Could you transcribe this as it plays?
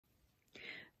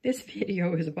This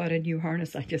video is about a new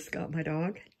harness I just got my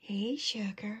dog. Hey,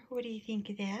 sugar, what do you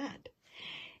think of that?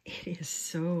 It is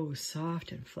so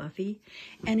soft and fluffy,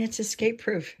 and it's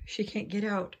escape-proof. She can't get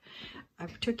out. I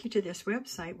took you to this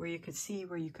website where you could see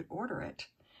where you could order it.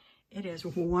 It is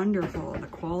wonderful. The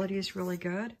quality is really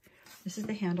good. This is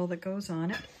the handle that goes on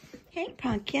it. Hey,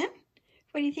 Pumpkin,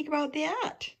 what do you think about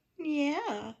that?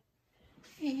 Yeah.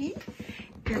 Hey,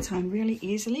 gets on really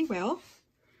easily well,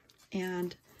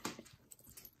 and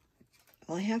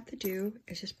all I have to do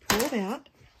is just pull that,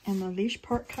 and the leash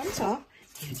part comes off.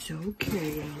 It's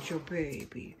okay, Angel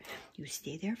baby. You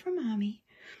stay there for Mommy.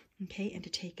 Okay, and to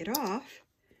take it off,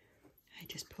 I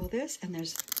just pull this, and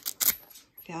there's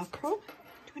Velcro. Do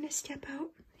you want to step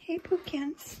out? Hey,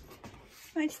 Pookins.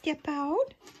 Want to step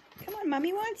out? Come on,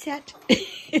 Mommy wants it.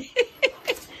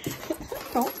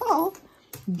 Don't fall.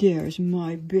 There's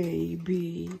my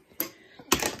baby.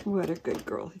 What a good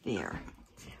girl there.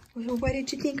 Well, what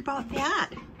did you think about that?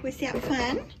 Was that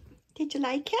fun? Did you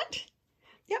like it?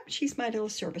 Yep, she's my little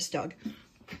service dog.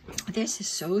 This is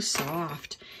so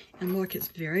soft. And look, it's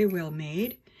very well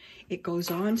made. It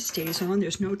goes on, stays on.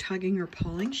 There's no tugging or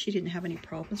pulling. She didn't have any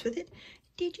problems with it.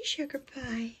 Did you, sugar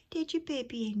pie? Did you,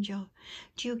 baby angel?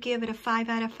 Do you give it a 5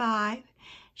 out of 5?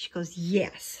 She goes,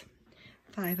 yes.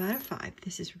 5 out of 5.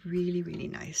 This is really, really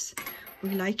nice. We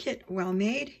like it. Well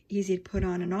made. Easy to put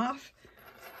on and off.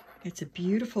 It's a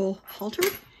beautiful halter.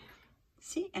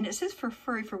 See, and it says for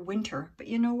furry for winter. But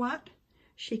you know what?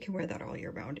 She can wear that all year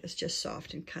round. It's just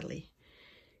soft and cuddly.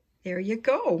 There you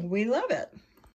go. We love it.